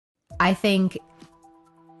I think,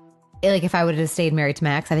 like, if I would have stayed married to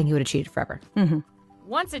Max, I think he would have cheated forever. Mm-hmm.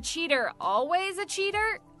 Once a cheater, always a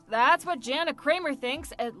cheater? That's what Jana Kramer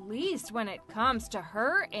thinks, at least when it comes to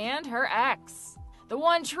her and her ex. The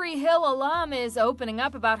One Tree Hill alum is opening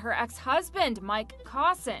up about her ex-husband, Mike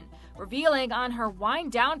Caussin, revealing on her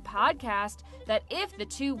Wind Down podcast that if the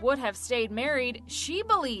two would have stayed married, she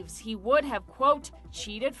believes he would have, quote,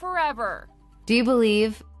 cheated forever. Do you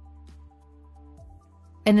believe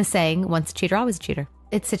in the saying, once a cheater, always a cheater?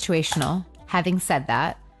 It's situational. Having said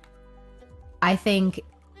that, I think,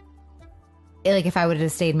 like, if I would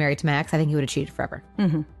have stayed married to Max, I think he would have cheated forever.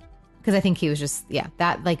 Mm-hmm. Because I think he was just,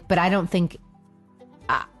 that, like, but I don't think,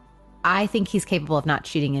 I think he's capable of not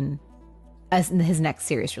cheating in his next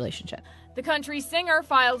serious relationship. The country singer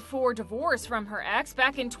filed for divorce from her ex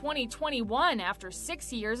back in 2021 after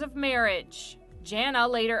 6 years of marriage. Jana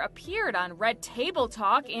later appeared on Red Table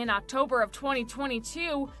Talk in October of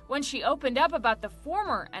 2022 when she opened up about the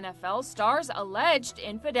former NFL star's alleged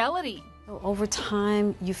infidelity. Over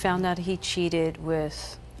time, you found out he cheated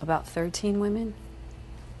with about 13 women?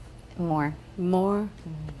 More. More?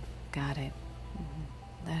 Got it.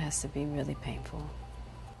 That has to be really painful.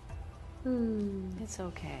 It's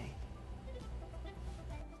okay.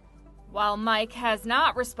 While Mike has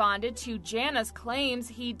not responded to Jana's claims,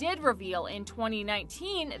 he did reveal in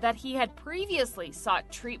 2019 that he had previously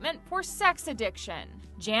sought treatment for sex addiction.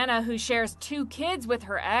 Jana, who shares 2 kids with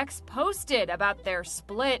her ex, posted about their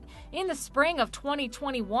split in the spring of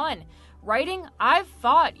 2021, writing, "I've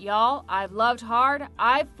fought, y'all. I've loved hard.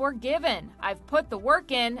 I've forgiven. I've put the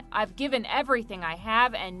work in. I've given everything I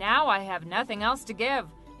have, and now I have nothing else to give.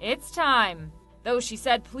 It's time." Though she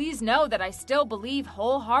said, "Please know that I still believe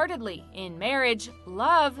wholeheartedly in marriage,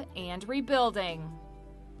 love, and rebuilding."